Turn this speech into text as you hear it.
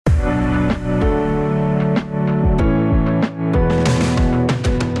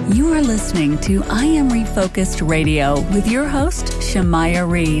listening to I Am Refocused Radio with your host, Shamaya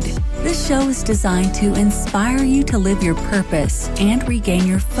Reed. This show is designed to inspire you to live your purpose and regain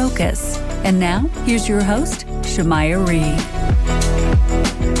your focus. And now, here's your host, Shamaya Reed.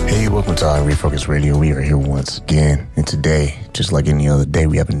 Hey, welcome to I Am Refocused Radio. We are here once again. And today, just like any other day,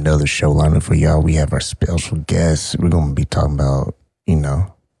 we have another show lined up for y'all. We have our special guests. We're going to be talking about,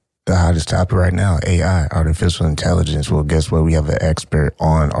 the hottest topic right now, AI, artificial intelligence. Well, guess what? We have an expert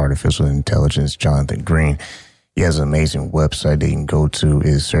on artificial intelligence, Jonathan Green. He has an amazing website that you can go to,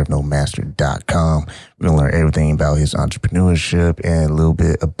 is servenomaster.com. We're going to learn everything about his entrepreneurship and a little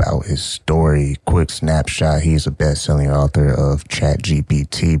bit about his story. Quick snapshot. He's a best-selling author of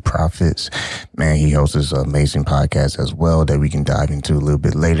ChatGPT Profits. Man, he hosts this amazing podcast as well that we can dive into a little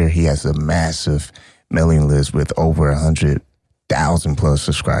bit later. He has a massive mailing list with over 100,000 plus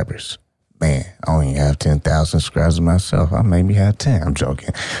subscribers. Man, I only have 10,000 subscribers myself. I maybe have 10. I'm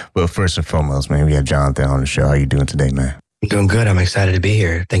joking. But first and foremost, man, we have Jonathan on the show. How you doing today, man? I'm doing good. I'm excited to be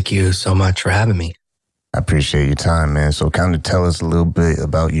here. Thank you so much for having me. I appreciate your time, man. So kind of tell us a little bit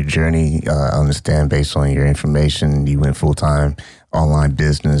about your journey. I understand based on your information, you went full-time online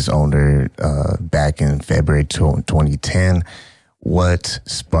business owner back in February 2010. What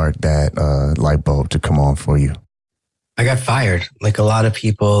sparked that light bulb to come on for you? I got fired. Like a lot of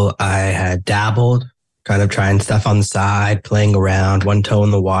people, I had dabbled, kind of trying stuff on the side, playing around, one toe in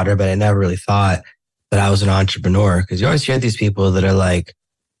the water, but I never really thought that I was an entrepreneur. Because you always hear these people that are like,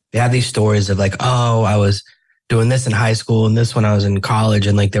 they have these stories of like, oh, I was doing this in high school and this when I was in college.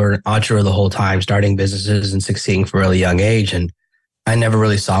 And like they were an entrepreneur the whole time, starting businesses and succeeding from a really young age. And I never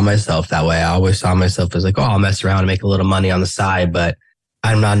really saw myself that way. I always saw myself as like, oh, I'll mess around and make a little money on the side, but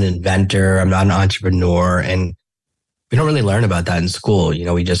I'm not an inventor. I'm not an entrepreneur. And we don't really learn about that in school.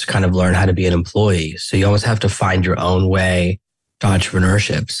 We just kind of learn how to be an employee. So you almost have to find your own way to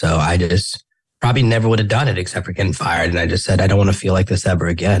entrepreneurship. So I just probably never would have done it except for getting fired. And I just said, I don't want to feel like this ever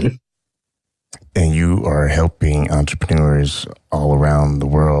again. And you are helping entrepreneurs all around the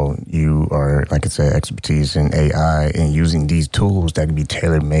world. You are, like I said, expertise in AI and using these tools that can be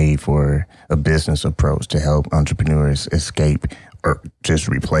tailor-made for a business approach to help entrepreneurs escape or just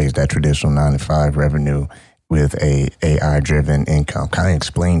replace that traditional 9-to-5 revenue with a AI-driven income. Kind of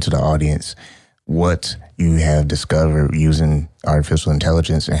explain to the audience what you have discovered using artificial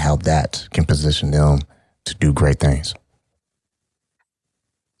intelligence and how that can position them to do great things.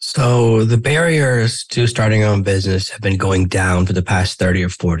 So the barriers to starting your own business have been going down for the past 30 or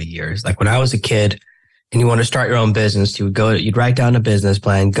 40 years. Like when I was a kid and you want to start your own business, you'd write down a business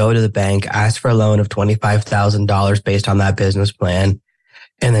plan, go to the bank, ask for a loan of $25,000 based on that business plan,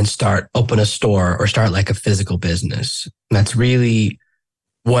 and then open a store or start like a physical business. And that's really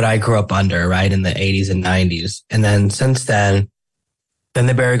what I grew up under, right, in the 80s and 90s. And then since then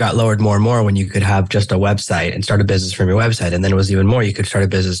the barrier got lowered more and more when you could have just a website and start a business from your website. And then it was even more, you could start a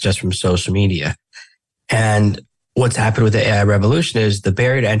business just from social media. And what's happened with the AI revolution is the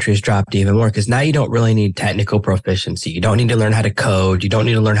barrier to entry has dropped even more because now you don't really need technical proficiency. You don't need to learn how to code. You don't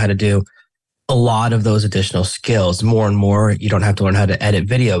need to learn how to do a lot of those additional skills. More and more, you don't have to learn how to edit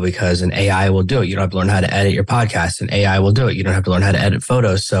video because an AI will do it. You don't have to learn how to edit your podcast, and AI will do it. You don't have to learn how to edit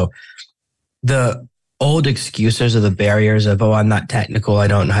photos. So the old excuses of the barriers of, oh, I'm not technical, I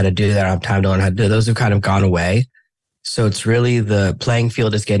don't know how to do that, I don't have time to learn how to do it, those have kind of gone away. So it's really the playing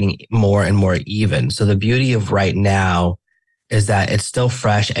field is getting more and more even. So the beauty of right now is that it's still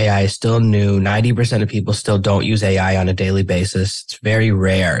fresh. AI is still new. 90% of people still don't use AI on a daily basis. It's very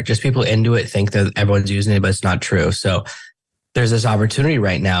rare. Just people into it think that everyone's using it, but it's not true. So there's this opportunity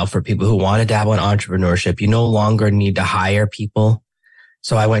right now for people who want to dabble in entrepreneurship. You no longer need to hire people.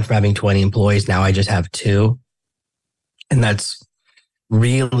 So I went from having 20 employees. Now I just have 2. And that's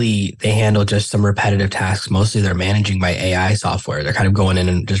really, they handle just some repetitive tasks. Mostly they're managing my AI software. They're kind of going in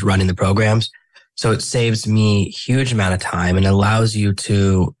and just running the programs. So it saves me a huge amount of time and allows you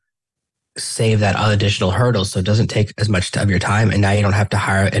to save that additional hurdle. So it doesn't take as much of your time. And now you don't have to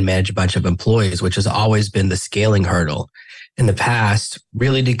hire and manage a bunch of employees, which has always been the scaling hurdle. In the past,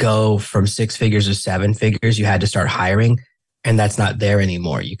 really to go from 6 figures to 7 figures, you had to start hiring. And that's not there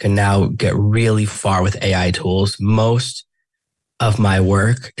anymore. You can now get really far with AI tools. Most of my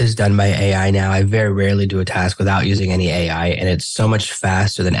work is done by AI now. I very rarely do a task without using any AI, and it's so much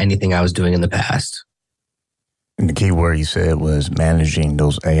faster than anything I was doing in the past. And the key word you said was managing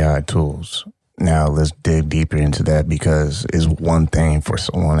those AI tools. Now let's dig deeper into that because it's one thing for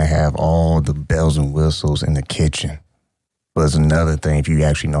someone to have all the bells and whistles in the kitchen, but it's another thing if you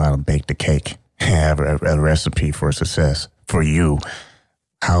actually know how to bake the cake and have a recipe for success. For you,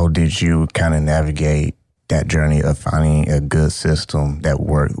 how did you kind of navigate that journey of finding a good system that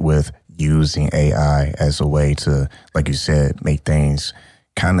worked with using AI as a way to, like you said, make things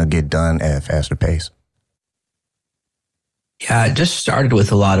kind of get done at a faster pace? Yeah, it just started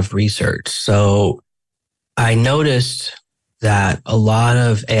with a lot of research. So I noticed that a lot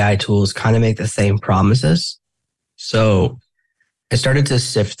of AI tools kind of make the same promises. So I started to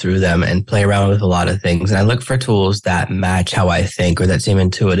sift through them and play around with a lot of things. And I look for tools that match how I think or that seem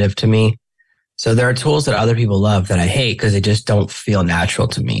intuitive to me. So there are tools that other people love that I hate because they just don't feel natural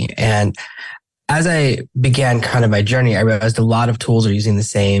to me. And as I began kind of my journey, I realized a lot of tools are using the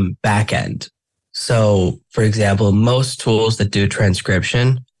same backend. So for example, most tools that do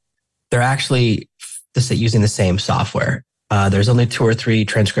transcription, they're actually using the same software. There's only 2 or 3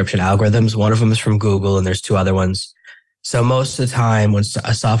 transcription algorithms. One of them is from Google and there's 2 other ones. So most of the time when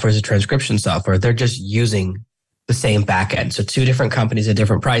a software is a transcription software, they're just using the same backend. So 2 different companies at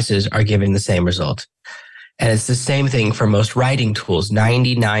different prices are giving the same result. And it's the same thing for most writing tools.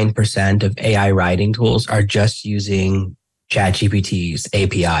 99% of AI writing tools are just using ChatGPT's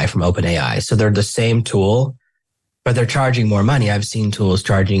API from OpenAI. So they're the same tool, but they're charging more money. I've seen tools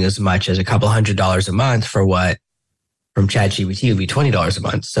charging as much as a couple $100s a month for what from ChatGPT would be $20 a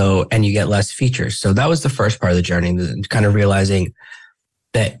month. So, and you get less features. So that was the first part of the journey, kind of realizing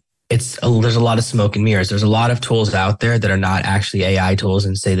that there's a lot of smoke and mirrors. There's a lot of tools out there that are not actually AI tools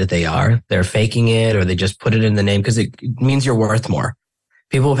and say that they are. They're faking it or they just put it in the name because it means you're worth more.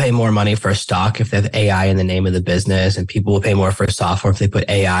 People will pay more money for a stock if they have AI in the name of the business, and people will pay more for software if they put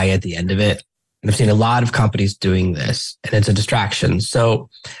AI at the end of it. And I've seen a lot of companies doing this, and it's a distraction. So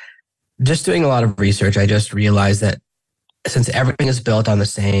just doing a lot of research, I just realized that since everything is built on the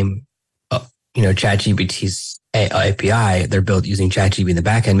same, ChatGPT's API, they're built using ChatGPT in the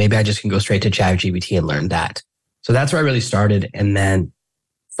backend. Maybe I just can go straight to ChatGPT and learn that. So that's where I really started. And then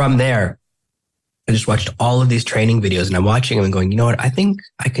from there, I just watched all of these training videos and I'm watching them and going, you know what? I think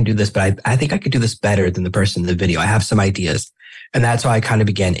I can do this, but I think I could do this better than the person in the video. I have some ideas. And that's how I kind of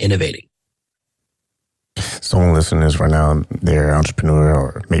began innovating. Someone listening to this right now, they're an entrepreneur,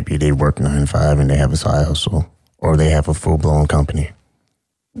 or maybe they work 9 to 5 and they have a side hustle, or they have a full-blown company.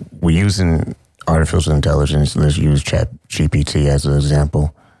 We're using artificial intelligence. Let's use ChatGPT as an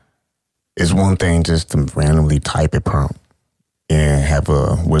example. It's one thing just to randomly type a prompt and have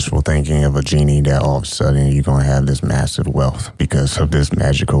a wishful thinking of a genie that all of a sudden you're going to have this massive wealth because of this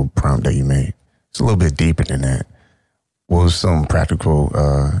magical prompt that you made. It's a little bit deeper than that. What was some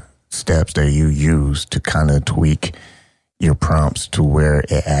practical steps that you use to kind of tweak your prompts to where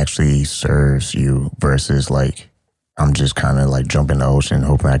it actually serves you versus like, I'm just kind of like jumping in the ocean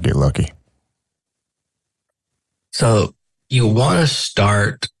hoping I get lucky? So you want to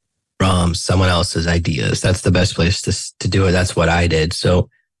start from someone else's ideas. That's the best place to do it. That's what I did. So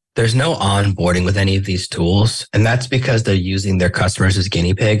there's no onboarding with any of these tools. And that's because they're using their customers as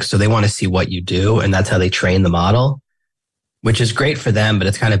guinea pigs. So they want to see what you do. And that's how they train the model, which is great for them, but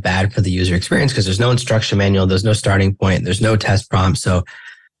it's kind of bad for the user experience because there's no instruction manual. There's no starting point. There's no test prompt. So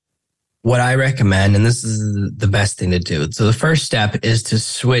what I recommend, and this is the best thing to do. So the first step is to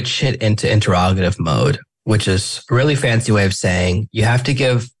switch it into interrogative mode, which is a really fancy way of saying you have to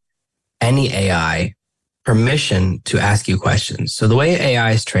give any AI permission to ask you questions. So the way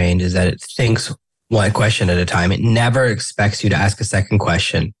AI is trained is that it thinks one question at a time. It never expects you to ask a second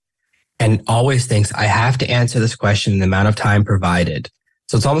question and always thinks, I have to answer this question in the amount of time provided.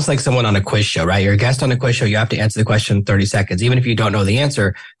 So it's almost like someone on a quiz show, right? You're a guest on a quiz show. You have to answer the question in 30 seconds. Even if you don't know the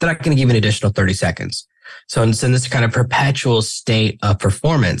answer, they're not going to give you an additional 30 seconds. So it's in this kind of perpetual state of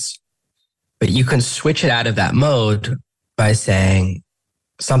performance. But you can switch it out of that mode by saying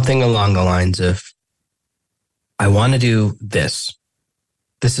something along the lines of, I want to do this.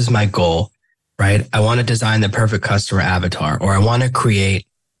 This is my goal, right? I want to design the perfect customer avatar, or I want to create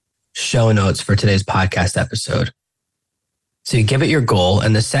show notes for today's podcast episode. So you give it your goal.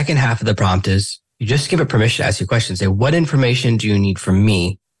 And the second half of the prompt is you just give it permission to ask you questions. Say, what information do you need from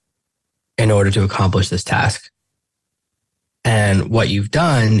me in order to accomplish this task? And what you've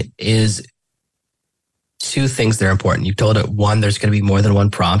done is 2 things that are important. You've told it, 1, there's going to be more than one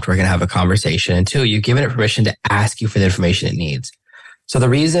prompt. We're going to have a conversation. And 2, you've given it permission to ask you for the information it needs. So the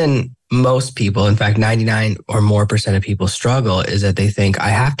reason most people, in fact, 99 or more % of people struggle is that they think I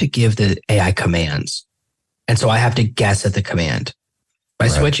have to give the AI commands. And so I have to guess at the command. By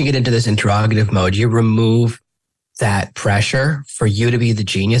switching it into this interrogative mode, you remove that pressure for you to be the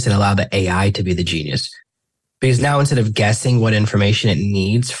genius and allow the AI to be the genius. Because now instead of guessing what information it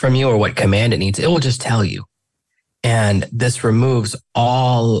needs from you or what command it needs, it will just tell you. And this removes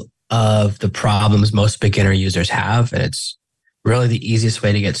all of the problems most beginner users have. And it's really the easiest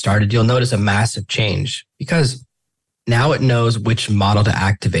way to get started. You'll notice a massive change because now it knows which model to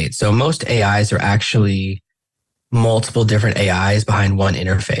activate. So most AIs are actually multiple different AIs behind one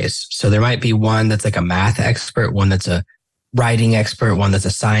interface. So there might be one that's like a math expert, one that's a writing expert, one that's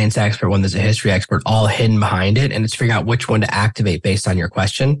a science expert, one that's a history expert, all hidden behind it. And it's figuring out which one to activate based on your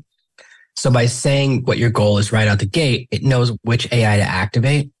question. So by saying what your goal is right out the gate, it knows which AI to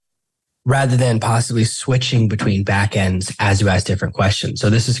activate rather than possibly switching between backends as you ask different questions. So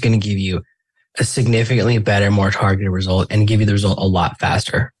this is going to give you a significantly better, more targeted result and give you the result a lot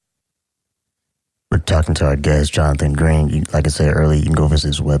faster. We're talking to our guest, Jonathan Green. Like I said earlier, you can go visit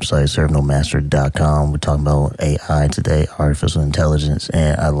his website, servenomaster.com. We're talking about AI today, artificial intelligence.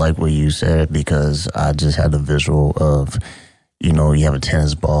 And I like what you said because I just had the visual of, you have a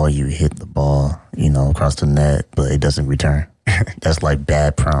tennis ball, you hit the ball, across the net, but it doesn't return. That's like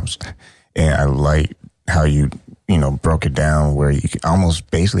bad prompts. And I like how you broke it down where you can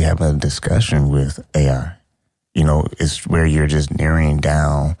almost basically have a discussion with AI. It's where you're just narrowing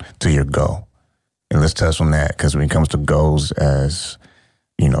down to your goal. And let's touch on that because when it comes to goals as,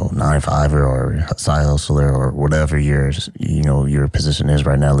 9-to-5er or side hustler or whatever your position is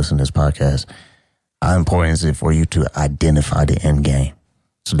right now, listening to this podcast, how important is it for you to identify the end game?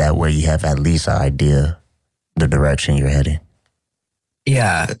 So that way you have at least an idea the direction you're heading.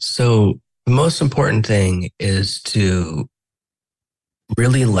 Yeah. So the most important thing is to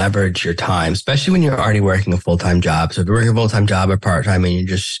really leverage your time, especially when you're already working a full-time job. So if you're working a full-time job or part-time and you're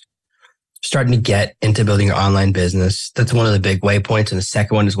just starting to get into building your online business, that's one of the big waypoints. And the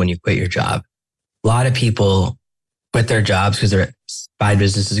second one is when you quit your job. A lot of people quit their jobs because their side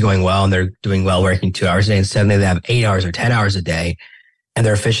business is going well and they're doing well working 2 hours a day. And suddenly they have 8 hours or 10 hours a day and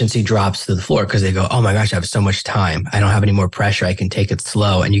their efficiency drops to the floor because they go, oh my gosh, I have so much time. I don't have any more pressure. I can take it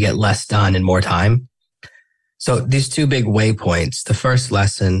slow, and you get less done in more time. So these two big waypoints, the first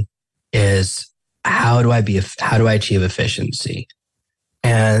lesson is how do I achieve efficiency?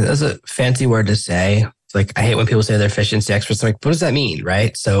 And that's a fancy word to say. It's like, I hate when people say they're efficiency experts. I'm like, what does that mean?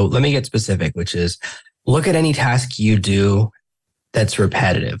 Right? So let me get specific, which is look at any task you do that's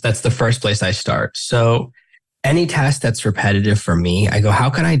repetitive. That's the first place I start. So any task that's repetitive for me, I go,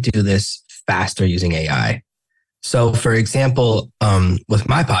 how can I do this faster using AI? So for example, with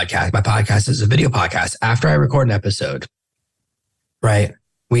my podcast is a video podcast. After I record an episode, right,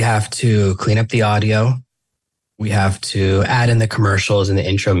 we have to clean up the audio. We have to add in the commercials and the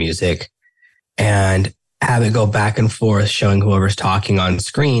intro music and have it go back and forth showing whoever's talking on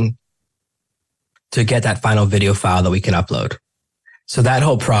screen to get that final video file that we can upload. So that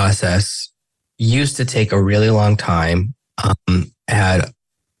whole process used to take a really long time. I had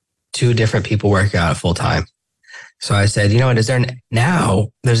 2 different people working on it full time. So I said, what, there's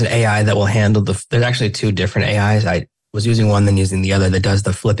an AI that will handle there's actually 2 different AIs. I was using one, then using the other that does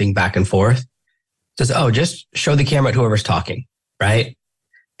the flipping back and forth. Says, just show the camera at whoever's talking, right?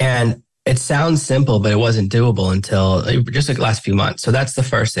 And it sounds simple, but it wasn't doable until just the last few months. So that's the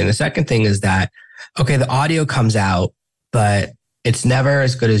first thing. The second thing is that, okay, the audio comes out, but it's never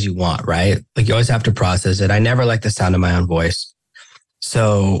as good as you want, right? Like you always have to process it. I never like the sound of my own voice.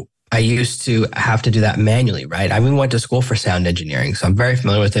 So I used to have to do that manually, right? I even went to school for sound engineering, so I'm very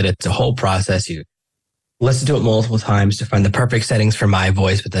familiar with it. It's a whole process. You listen to it multiple times to find the perfect settings for my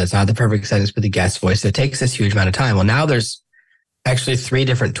voice, but that's not the perfect settings for the guest voice. So it takes this huge amount of time. Well, now there's actually 3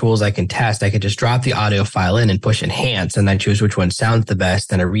 different tools I can test. I could just drop the audio file in and push enhance, and then choose which one sounds the best.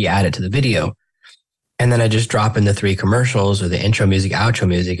 Then I re-add it to the video. And then I just drop in the 3 commercials or the intro music, outro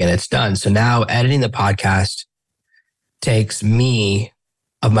music, and it's done. So now editing the podcast takes me,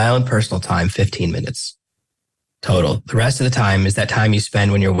 of my own personal time, 15 minutes total. The rest of the time is that time you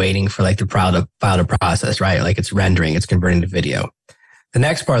spend when you're waiting for like the file to process, right? Like it's rendering, it's converting to video. The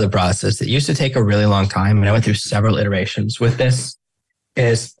next part of the process that used to take a really long time, and I went through several iterations with this,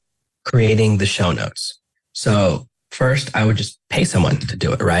 is creating the show notes. So first I would just pay someone to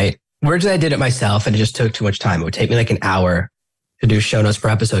do it, right? Originally I did it myself and it just took too much time. It would take me like an hour to do show notes per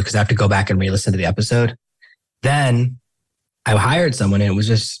episode because I have to go back and re-listen to the episode. Then I hired someone and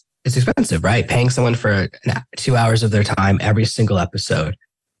it's expensive, right? Paying someone for 2 hours of their time every single episode.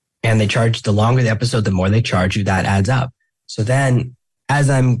 And they charge, the longer the episode, the more they charge you, that adds up. So then as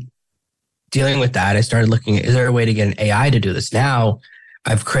I'm dealing with that, I started looking at, is there a way to get an AI to do this? Now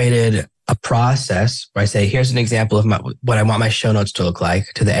I've created a process where I say, here's an example of what I want my show notes to look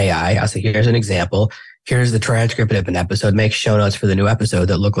like to the AI. I'll say, here's an example. Here's the transcript of an episode. Make show notes for the new episode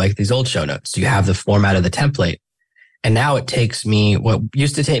that look like these old show notes. So you have the format of the template. And now it takes me, what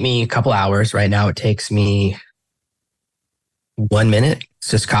used to take me a couple hours, right now it takes me 1 minute.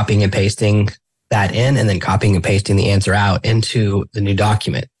 It's just copying and pasting that in and then copying and pasting the answer out into the new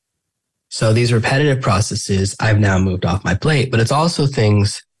document. So these repetitive processes I've now moved off my plate, but it's also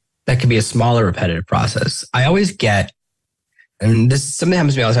things that can be a smaller repetitive process. I always get, and this something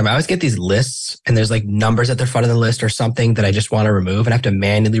happens to me all the time, I always get these lists and there's like numbers at the front of the list or something that I just want to remove, and I have to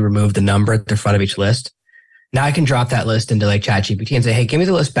manually remove the number at the front of each list. Now I can drop that list into like ChatGPT and say, hey, give me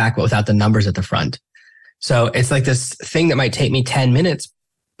the list back, but without the numbers at the front. So it's like this thing that might take me 10 minutes,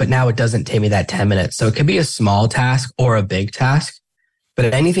 but now it doesn't take me that 10 minutes. So it could be a small task or a big task, but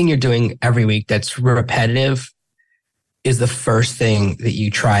anything you're doing every week that's repetitive is the first thing that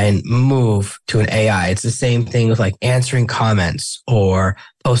you try and move to an AI. It's the same thing with like answering comments or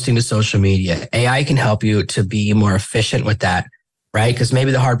posting to social media. AI can help you to be more efficient with that, right? Because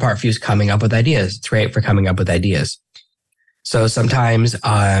maybe the hard part for you is coming up with ideas. It's great for coming up with ideas. So sometimes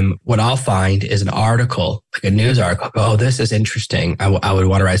what I'll find is an article, like a news article. Oh, this is interesting. I would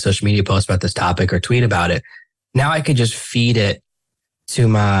want to write a social media post about this topic or tweet about it. Now I could just feed it to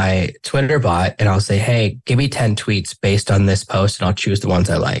my Twitter bot and I'll say, hey, give me 10 tweets based on this post and I'll choose the ones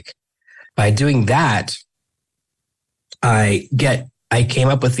I like. By doing that, I came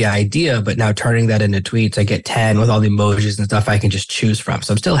up with the idea, but now turning that into tweets, I get 10 with all the emojis and stuff I can just choose from.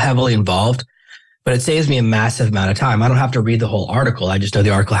 So I'm still heavily involved, but it saves me a massive amount of time. I don't have to read the whole article. I just know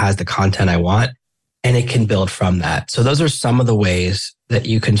the article has the content I want and it can build from that. So those are some of the ways that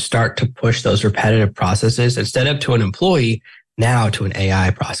you can start to push those repetitive processes instead of to an employee, now to an AI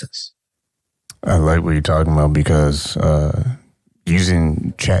process. I like what you're talking about because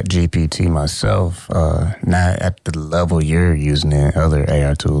using ChatGPT myself, not at the level you're using in other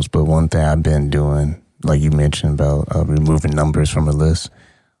AI tools, but one thing I've been doing, like you mentioned about removing numbers from a list.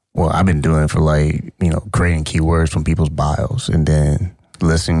 Well, I've been doing it for creating keywords from people's bios and then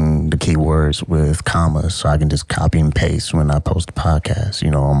listing the keywords with commas so I can just copy and paste when I post a podcast,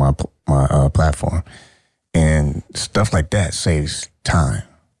 on my platform. And stuff like that saves time,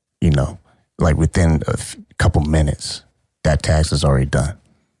 like within a couple minutes, that task is already done.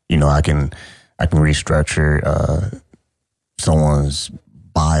 I can restructure someone's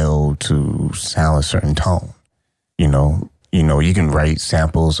bio to sound a certain tone. You can write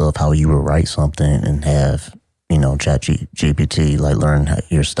samples of how you would write something and have, ChatGPT like learn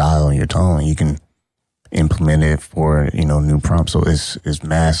your style and your tone. And you can implement it for, new prompts. So it's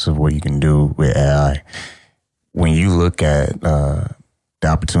massive what you can do with AI. When you look at the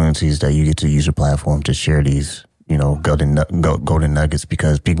opportunities that you get to use your platform to share these, golden nuggets,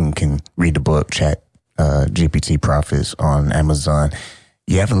 because people can read the book GPT Profits on Amazon.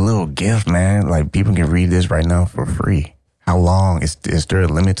 You have a little gift, man. Like people can read this right now for free. How long is there a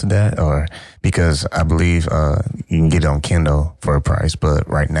limit to that? Or because I believe you can get it on Kindle for a price, but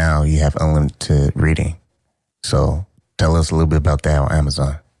right now you have unlimited reading. So tell us a little bit about that on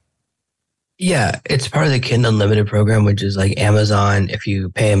Amazon. Yeah, it's part of the Kindle Unlimited program, which is like Amazon. If you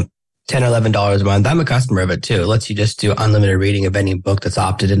pay them $10 or $11 a month, I'm a customer of it too. It lets you just do unlimited reading of any book that's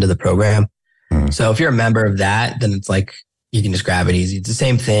opted into the program. So if you're a member of that, then it's like you can just grab it easy. It's the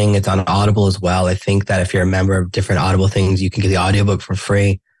same thing. It's on Audible as well. I think that if you're a member of different Audible things, you can get the audiobook for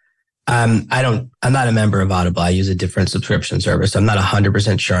free. I'm not a member of Audible. I use a different subscription service. I'm not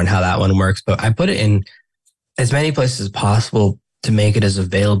 100% sure on how that one works, but I put it in as many places as possible to make it as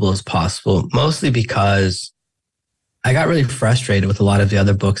available as possible, mostly because I got really frustrated with a lot of the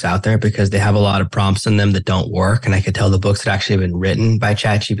other books out there because they have a lot of prompts in them that don't work. And I could tell the books had actually been written by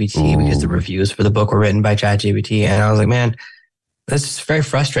ChatGPT because the reviews for the book were written by ChatGPT. And I was like, man, this is very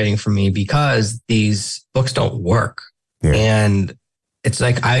frustrating for me because these books don't work. Yeah. And it's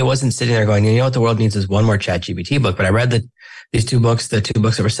like, I wasn't sitting there going, what the world needs is one more ChatGPT book. But I read these two books that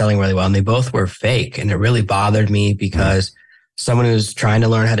were selling really well, and they both were fake. And it really bothered me because someone who's trying to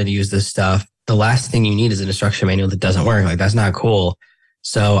learn how to use this stuff, the last thing you need is an instruction manual that doesn't work. Like, that's not cool.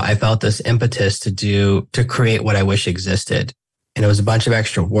 So I felt this impetus to create what I wish existed. And it was a bunch of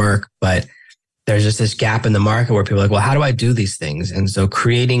extra work, but there's just this gap in the market where people are like, well, how do I do these things? And so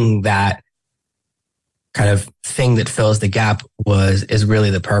creating that kind of thing that fills the gap is really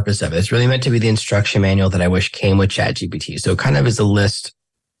the purpose of it. It's really meant to be the instruction manual that I wish came with ChatGPT. So it kind of is a list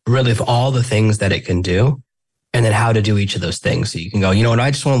really of all the things that it can do, and then how to do each of those things. So you can go,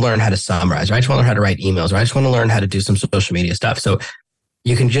 I just want to learn how to summarize, or I just want to learn how to write emails, or I just want to learn how to do some social media stuff. So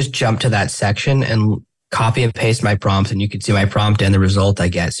you can just jump to that section and copy and paste my prompt, and you can see my prompt and the result I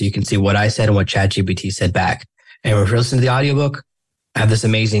get. So you can see what I said and what ChatGPT said back. And if you're listening to the audiobook, I have this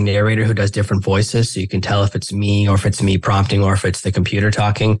amazing narrator who does different voices. So you can tell if it's me or if it's me prompting or if it's the computer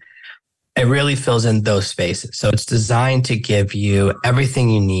talking. It really fills in those spaces. So it's designed to give you everything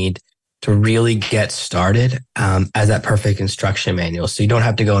you need to really get started as that perfect instruction manual. So you don't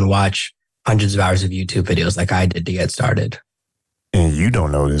have to go and watch hundreds of hours of YouTube videos like I did to get started. And you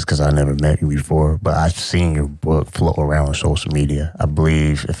don't know this because I never met you before, but I've seen your book float around on social media. I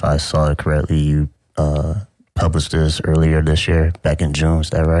believe, if I saw it correctly, you published this earlier this year, back in June. Is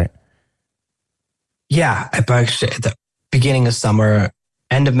that right? Yeah, I published it at the beginning of summer,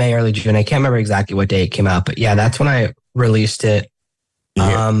 end of May, early June. I can't remember exactly what day it came out, but yeah, that's when I released it.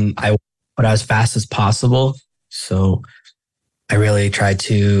 Yeah. I put out as fast as possible. So I really tried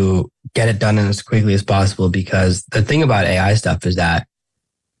to get it done as quickly as possible, because the thing about AI stuff is that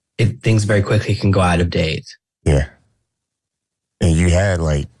things very quickly can go out of date. Yeah. And you had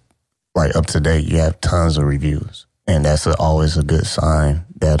like up to date, you have tons of reviews. And that's always a good sign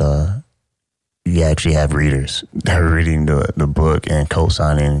that you actually have readers that are reading the book and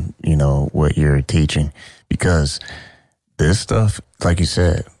co-signing, what you're teaching. Because this stuff, like you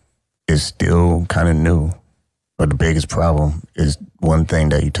said, is still kind of new. But the biggest problem is one thing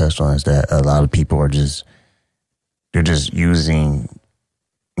that you touched on, is that a lot of people they're just using,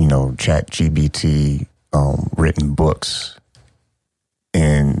 ChatGPT written books,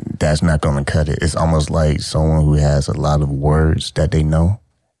 and that's not going to cut it. It's almost like someone who has a lot of words that they know,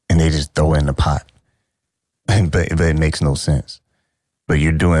 and they just throw it in the pot, but it makes no sense. But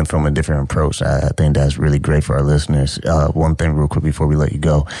you're doing from a different approach. I think that's really great for our listeners. One thing real quick before we let you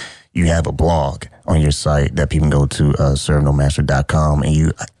go. You have a blog on your site that people can go to, servenomaster.com. And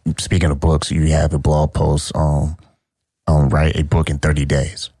you, speaking of books, you have a blog post on write a book in 30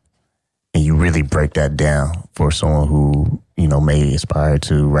 days. And you really break that down for someone who, may aspire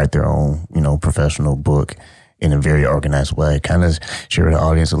to write their own, professional book in a very organized way. Kind of share with the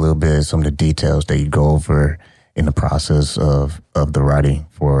audience a little bit of some of the details that you go over in the process of the writing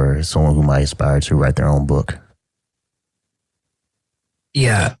for someone who might aspire to write their own book.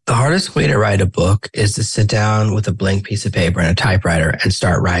 Yeah, the hardest way to write a book is to sit down with a blank piece of paper and a typewriter and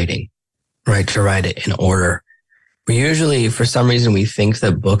start writing, right? To write it in order. We usually, for some reason, we think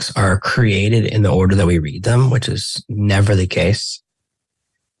that books are created in the order that we read them, which is never the case.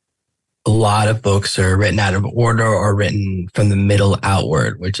 A lot of books are written out of order or written from the middle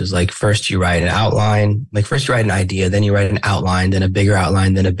outward, which is like first you write an outline, like first you write an idea, then you write an outline, then a bigger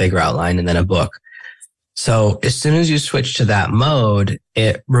outline, then a bigger outline, and then a book. So as soon as you switch to that mode,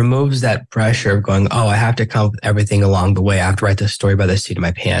 it removes that pressure of going, oh, I have to come up with everything along the way. I have to write this story by the seat of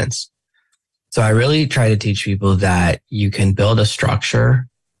my pants. So I really try to teach people that you can build a structure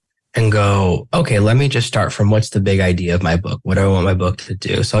and go, okay, let me just start from what's the big idea of my book? What do I want my book to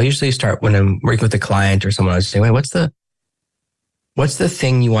do? So I usually start when I'm working with a client or someone, I say, wait, what's the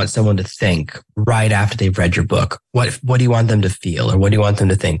thing you want someone to think right after they've read your book? What do you want them to feel, or what do you want them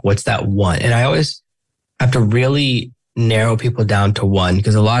to think? What's that one? And I always have to really narrow people down to one,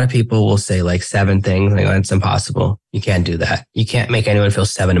 because a lot of people will say like 7 things. Like, oh, it's impossible. You can't do that. You can't make anyone feel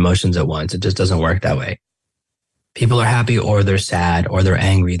 7 emotions at once. It just doesn't work that way. People are happy, or they're sad, or they're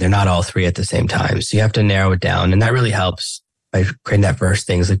angry. They're not all 3 at the same time. So you have to narrow it down. And that really helps by creating that first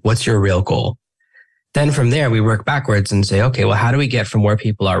thing. It's like, what's your real goal? Then from there, we work backwards and say, okay, well, how do we get from where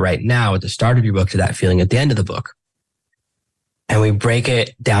people are right now at the start of your book to that feeling at the end of the book? And we break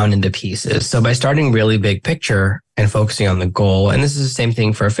it down into pieces. So by starting really big picture and focusing on the goal, and this is the same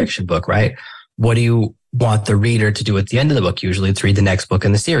thing for a fiction book, right? What do you want the reader to do at the end of the book? Usually it's read the next book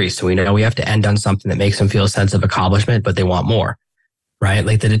in the series. So we know we have to end on something that makes them feel a sense of accomplishment, but they want more, right?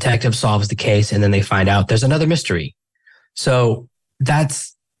 Like the detective solves the case and then they find out there's another mystery. So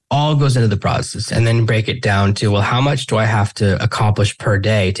that's all goes into the process, and then break it down to, well, how much do I have to accomplish per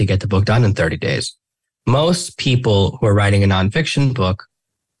day to get the book done in 30 days? Most people who are writing a nonfiction book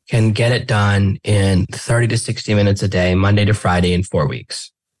can get it done in 30 to 60 minutes a day, Monday to Friday in 4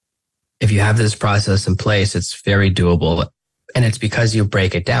 weeks. If you have this process in place, it's very doable. And it's because you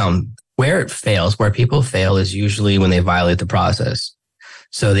break it down. Where it fails, where people fail, is usually when they violate the process.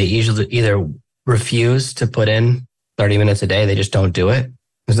 So they usually either refuse to put in 30 minutes a day. They just don't do it.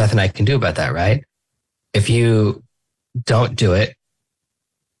 There's nothing I can do about that, right? If you don't do it,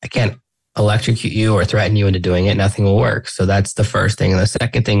 I can't electrocute you or threaten you into doing it. Nothing will work. So that's the first thing. And the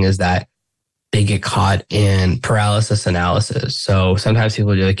second thing is that they get caught in paralysis analysis. So sometimes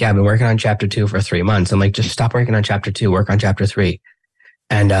people do like, yeah, I've been working on chapter 2 for 3 months. I'm like, just stop working on chapter 2, work on chapter 3.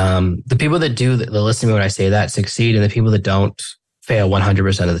 And the people that do, that listen to me when I say that, succeed, and the people that don't fail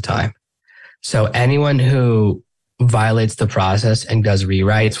 100% of the time. So anyone who violates the process and does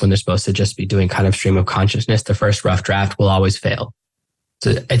rewrites when they're supposed to just be doing kind of stream of consciousness, the first rough draft will always fail.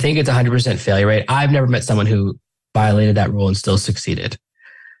 So I think it's 100% failure rate. I've never met someone who violated that rule and still succeeded.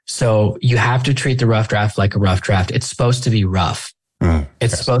 So you have to treat the rough draft like a rough draft. It's supposed to be rough.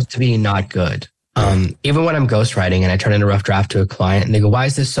 It's supposed to be not good. Even when I'm ghostwriting and I turn in a rough draft to a client and they go, why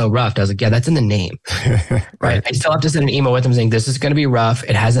is this so rough? I was like, yeah, that's in the name. Right. I still have to send an email with them saying, this is going to be rough.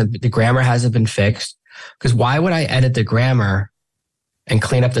 The grammar hasn't been fixed. Because why would I edit the grammar and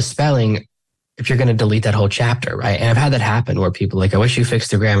clean up the spelling if you're going to delete that whole chapter, right? And I've had that happen where people are like, I wish you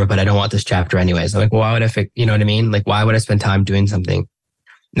fixed the grammar, but I don't want this chapter anyways. I'm like, well, why would I fix, you know what I mean? Like, why would I spend time doing something?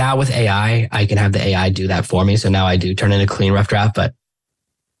 Now with AI, I can have the AI do that for me. So now I do turn in a clean rough draft, but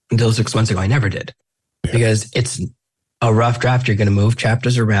until 6 months ago, I never did. Because it's a rough draft. You're going to move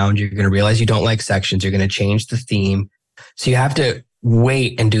chapters around. You're going to realize you don't like sections. You're going to change the theme. So you have to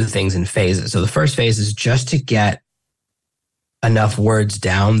wait and do things in phases. So the first phase is just to get enough words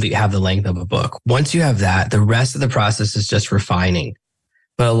down that you have the length of a book. Once you have that, the rest of the process is just refining.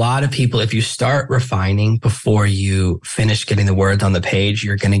 But a lot of people, if you start refining before you finish getting the words on the page,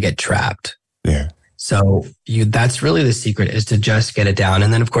 you're going to get trapped. Yeah. So that's really the secret, is to just get it down.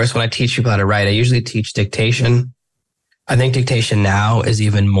 And then, of course, when I teach people how to write, I usually teach dictation. I think dictation now is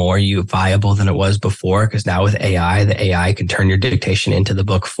even more viable than it was before, because now with AI, the AI can turn your dictation into the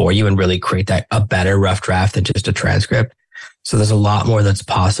book for you and really create a better rough draft than just a transcript. So there's a lot more that's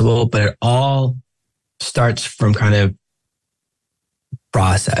possible, but it all starts from kind of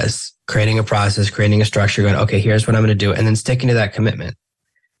creating a structure, going, okay, here's what I'm going to do, and then sticking to that commitment.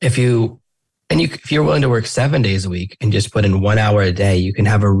 If you're willing to work 7 days a week and just put in 1 hour a day, you can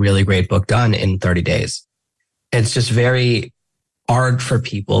have a really great book done in 30 days. It's just very hard for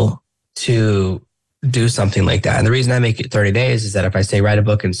people to do something like that. And the reason I make it 30 days is that if I say write a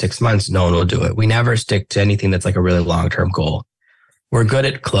book in 6 months, no one will do it. We never stick to anything that's like a really long-term goal. We're good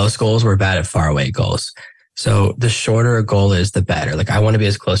at close goals. We're bad at faraway goals. So the shorter a goal is, the better. Like, I want to be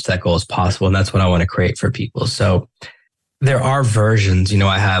as close to that goal as possible. And that's what I want to create for people. So there are versions,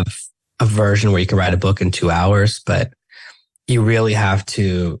 I have a version where you can write a book in 2 hours, but you really have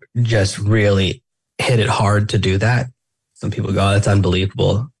to just really hit it hard to do that. Some people go, oh, that's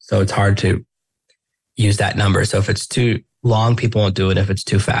unbelievable. So it's hard to use that number. So if it's too long, people won't do it. If it's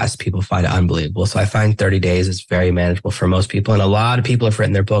too fast, people find it unbelievable. So I find 30 days is very manageable for most people. And a lot of people have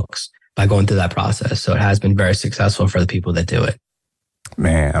written their books by going through that process. So it has been very successful for the people that do it.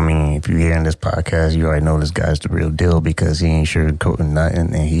 Man, I mean, if you're hearing this podcast, you already know this guy's the real deal, because he ain't sugarcoating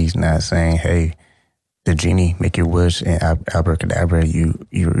nothing, and he's not saying, hey, the genie, make your wish, and abracadabra,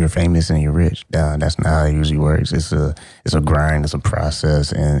 you're famous and you're rich. That's not how it usually works. It's a grind, it's a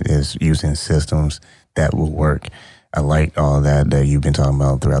process, and it's using systems that will work. I like all that you've been talking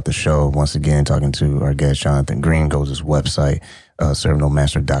about throughout the show. Once again, talking to our guest, Jonathan Green. Go to his website,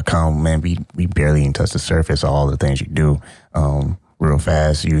 servenomaster.com. Man, we barely even touch the surface of all the things you do. Real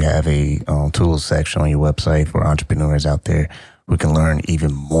fast, you have a tools section on your website for entrepreneurs out there who can learn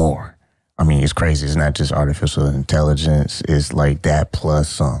even more. I mean, it's crazy. It's not just artificial intelligence. It's like that plus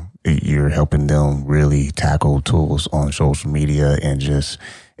some. You're helping them really tackle tools on social media and just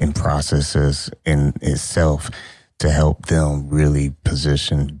in processes in itself to help them really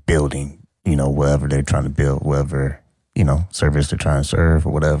position building, whatever they're trying to build, whatever, service they're trying to serve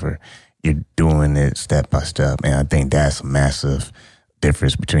or whatever. You're doing it step by step. And I think that's a massive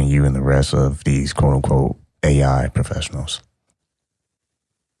difference between you and the rest of these quote unquote AI professionals.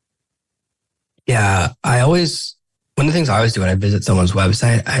 Yeah, one of the things I always do when I visit someone's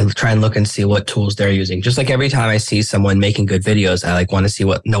website, I try and look and see what tools they're using. Just like every time I see someone making good videos, I want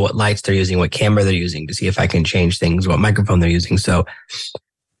to know what lights they're using, what camera they're using, to see if I can change things, what microphone they're using. So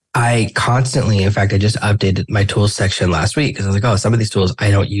I constantly, in fact, I just updated my tools section last week, because I was like, oh, some of these tools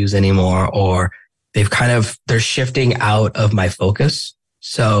I don't use anymore, or they're shifting out of my focus.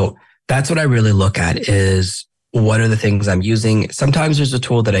 So that's what I really look at, is what are the things I'm using? Sometimes there's a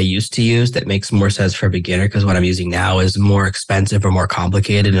tool that I used to use that makes more sense for a beginner, because what I'm using now is more expensive or more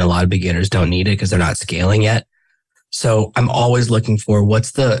complicated, and a lot of beginners don't need it because they're not scaling yet. So I'm always looking for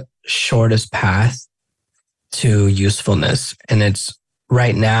what's the shortest path to usefulness. And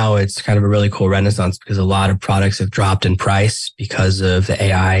right now it's kind of a really cool renaissance, because a lot of products have dropped in price because of the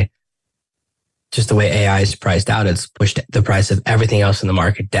AI. Just the way AI is priced out, it's pushed the price of everything else in the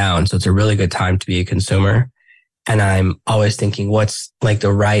market down. So it's a really good time to be a consumer. And I'm always thinking, what's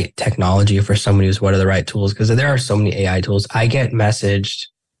the right technology for someone what are the right tools? Because there are so many AI tools. I get messaged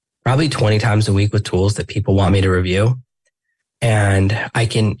probably 20 times a week with tools that people want me to review. And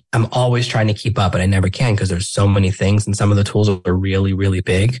I'm always trying to keep up, but I never can, because there's so many things, and some of the tools are really, really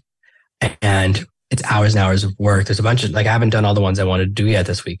big. And it's hours and hours of work. There's a bunch of, I haven't done all the ones I wanted to do yet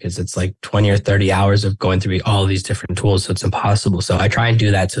this week, because it's 20 or 30 hours of going through all of these different tools. So it's impossible. So I try and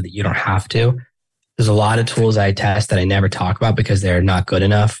do that so that you don't have to. There's a lot of tools I test that I never talk about because they're not good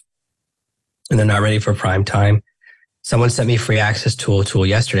enough and they're not ready for prime time. someone sent me a free access tool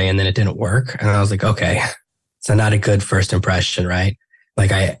yesterday and then it didn't work. And I was like, okay, so not a good first impression, right?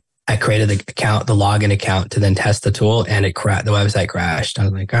 Like I created the account, the login account to then test the tool and the website crashed. I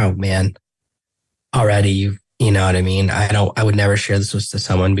was like, oh man, already you know what I mean? I would never share this with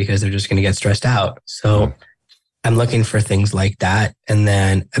someone because they're just going to get stressed out. So I'm looking for things like that. And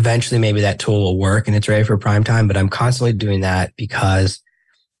then eventually maybe that tool will work and it's ready for prime time. But I'm constantly doing that because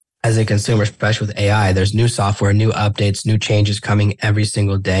as a consumer, especially with AI, there's new software, new updates, new changes coming every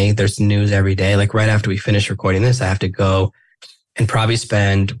single day. There's news every day. Like right after we finish recording this, I have to go and probably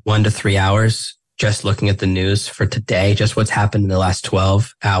spend 1 to 3 hours just looking at the news for today, just what's happened in the last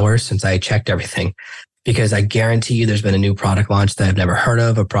 12 hours since I checked everything. Because I guarantee you there's been a new product launch that I've never heard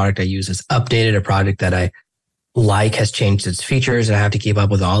of, a product I use is updated, a product that I like has changed its features, and I have to keep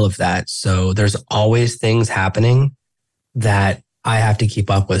up with all of that. So there's always things happening that I have to keep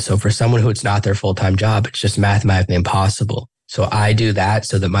up with. So for someone who it's not their full-time job, it's just mathematically impossible. So I do that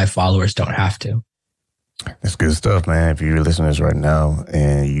so that my followers don't have to. That's good stuff, man. If you're listening to this right now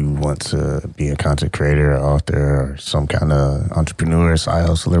and you want to be a content creator or author or some kind of entrepreneur, side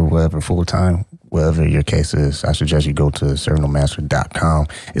hustler, whatever, full-time, whatever your case is, I suggest you go to servenomaster.com.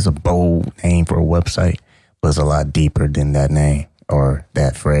 It's a bold name for a website, but it's a lot deeper than that name or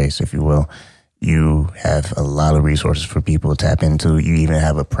that phrase, if you will. You have a lot of resources for people to tap into. You even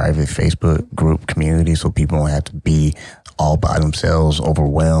have a private Facebook group community so people don't have to be all by themselves,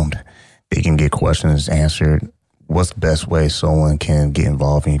 overwhelmed. They can get questions answered. What's the best way someone can get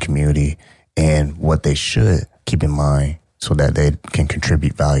involved in your community and what they should keep in mind so that they can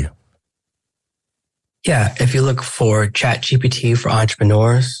contribute value? Yeah, if you look for ChatGPT for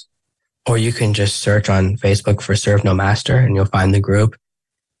entrepreneurs, or you can just search on Facebook for Serve No Master and you'll find the group.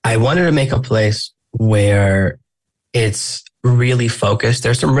 I wanted to make a place where it's really focused.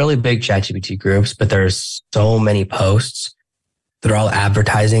 There's some really big ChatGPT groups, but there's so many posts that are all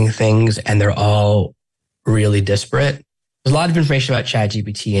advertising things and they're all really disparate. There's a lot of information about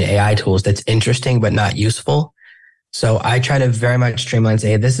ChatGPT and AI tools that's interesting, but not useful. So I try to very much streamline and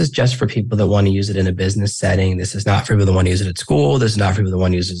say, hey, this is just for people that want to use it in a business setting. This is not for people that want to use it at school. This is not for people that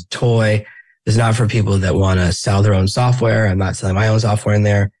want to use it as a toy. This is not for people that want to sell their own software. I'm not selling my own software in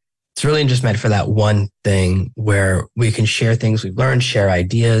there. It's really just meant for that one thing where we can share things we've learned, share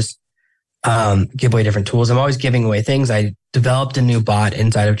ideas, give away different tools. I'm always giving away things. I developed a new bot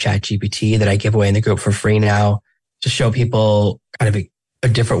inside of ChatGPT that I give away in the group for free now to show people kind of a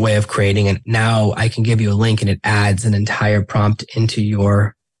different way of creating. And now I can give you a link and it adds an entire prompt into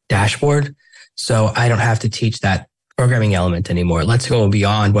your dashboard. So I don't have to teach that programming element anymore. Let's go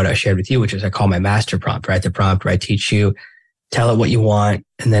beyond what I shared with you, which is I call my master prompt, right? The prompt where I teach you, tell it what you want,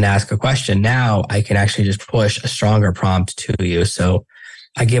 and then ask a question. Now I can actually just push a stronger prompt to you. So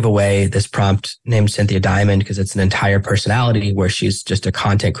I give away this prompt named Cynthia Diamond because it's an entire personality where she's just a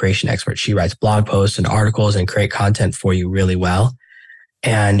content creation expert. She writes blog posts and articles and create content for you really well.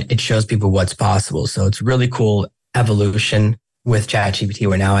 And it shows people what's possible. So it's really cool evolution with ChatGPT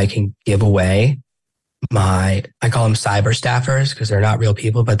where now I can give away I call them cyber staffers because they're not real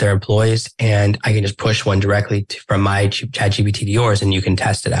people, but they're employees. And I can just push one directly from my ChatGPT to yours and you can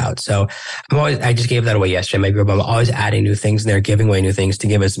test it out. So I just gave that away yesterday in my group. I'm always adding new things in there, giving away new things to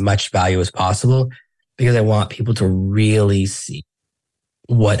give as much value as possible because I want people to really see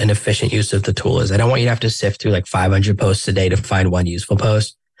what an efficient use of the tool is. I don't want you to have to sift through like 500 posts a day to find one useful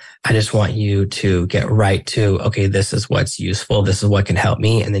post. I just want you to get right to, okay, this is what's useful. This is what can help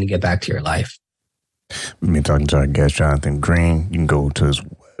me. And then you get back to your life. We've been talking to our guest, Jonathan Green. You can go to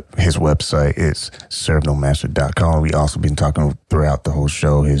his website. It's servenomaster.com. We also been talking throughout the whole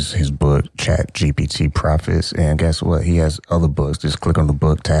show, his book, ChatGPT Profits. And guess what? He has other books. Just click on the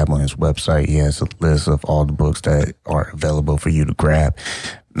book tab on his website. He has a list of all the books that are available for you to grab.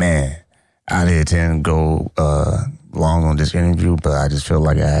 Man, I didn't intend to go long on this interview, but I just feel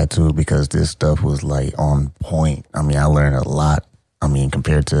like I had to because this stuff was like on point. I mean, I learned a lot. I mean,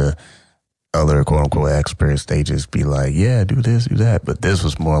 compared to other quote unquote experts, they just be like, yeah, do this, do that. But this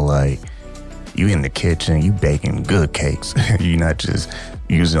was more like you in the kitchen, you baking good cakes. You're not just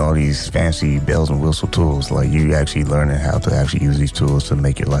using all these fancy bells and whistle tools. Like you actually learning how to actually use these tools to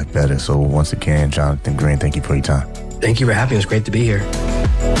make your life better. So once again, Jonathan Green, thank you for your time. Thank you for having me. It was great to be here.